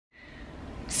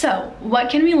So, what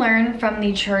can we learn from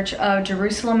the Church of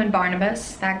Jerusalem and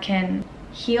Barnabas that can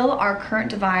heal our current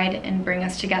divide and bring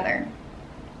us together?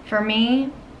 For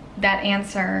me, that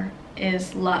answer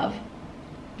is love.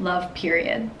 Love,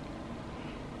 period.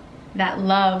 That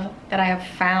love that I have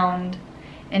found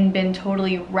and been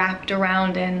totally wrapped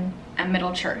around in at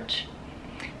Middle Church.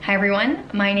 Hi everyone,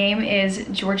 my name is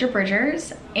Georgia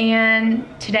Bridgers, and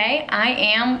today I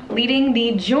am leading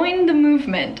the Join the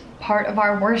Movement part of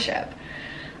our worship.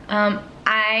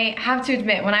 I have to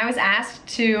admit, when I was asked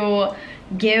to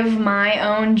give my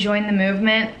own Join the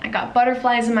Movement, I got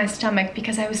butterflies in my stomach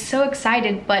because I was so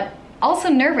excited, but also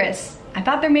nervous. I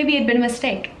thought there maybe had been a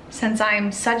mistake. Since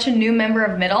I'm such a new member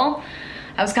of Middle,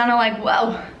 I was kind of like,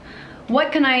 well,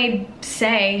 what can I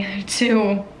say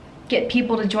to get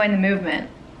people to join the movement?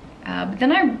 But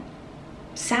then I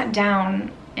sat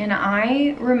down and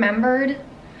I remembered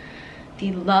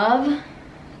the love,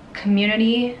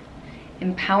 community,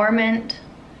 empowerment,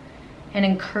 and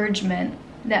encouragement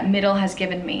that Middle has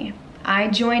given me. I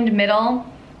joined Middle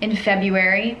in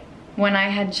February when I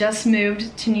had just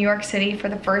moved to New York City for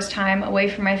the first time away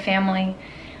from my family,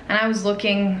 and I was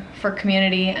looking for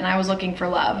community and I was looking for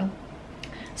love.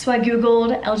 So I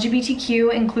Googled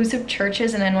LGBTQ inclusive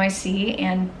churches in NYC,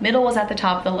 and Middle was at the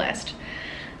top of the list.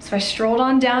 So I strolled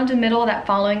on down to Middle that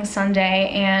following Sunday,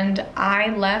 and I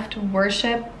left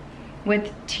worship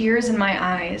with tears in my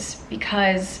eyes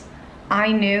because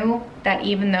I knew that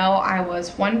even though I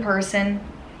was one person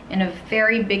in a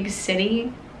very big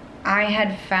city, I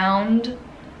had found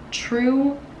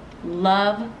true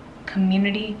love,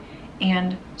 community,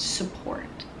 and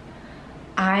support.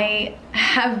 I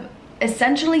have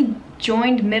essentially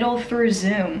joined Middle through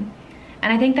Zoom,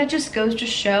 and I think that just goes to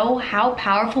show how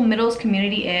powerful Middle's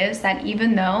community is, that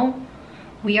even though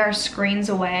we are screens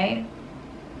away,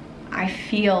 I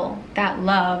feel that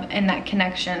love and that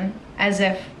connection as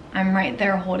if I'm right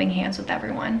there holding hands with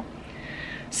everyone.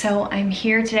 So I'm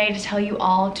here today to tell you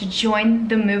all to join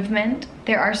the movement.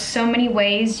 There are so many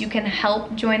ways you can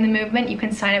help join the movement. You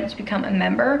can sign up to become a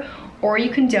member, or you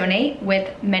can donate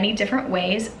with many different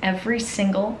ways. Every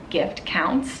single gift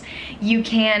counts. You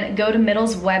can go to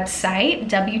Middle's website,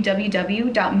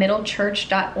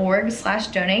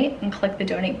 www.middlechurch.org/donate, and click the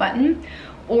donate button.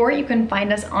 Or you can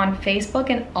find us on Facebook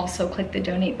and also click the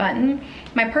donate button.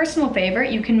 My personal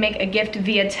favorite, you can make a gift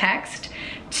via text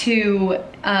to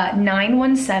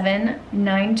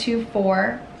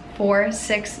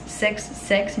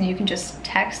 917-924-4666, and you can just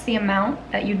text the amount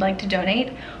that you'd like to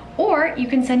donate, or you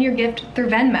can send your gift through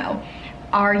Venmo.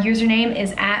 Our username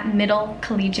is @Middle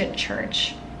Collegiate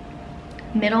Church.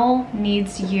 Middle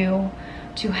needs you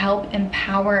to help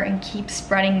empower and keep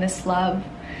spreading this love.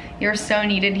 You're so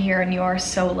needed here, and you are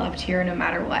so loved here no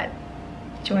matter what.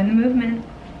 Join the movement.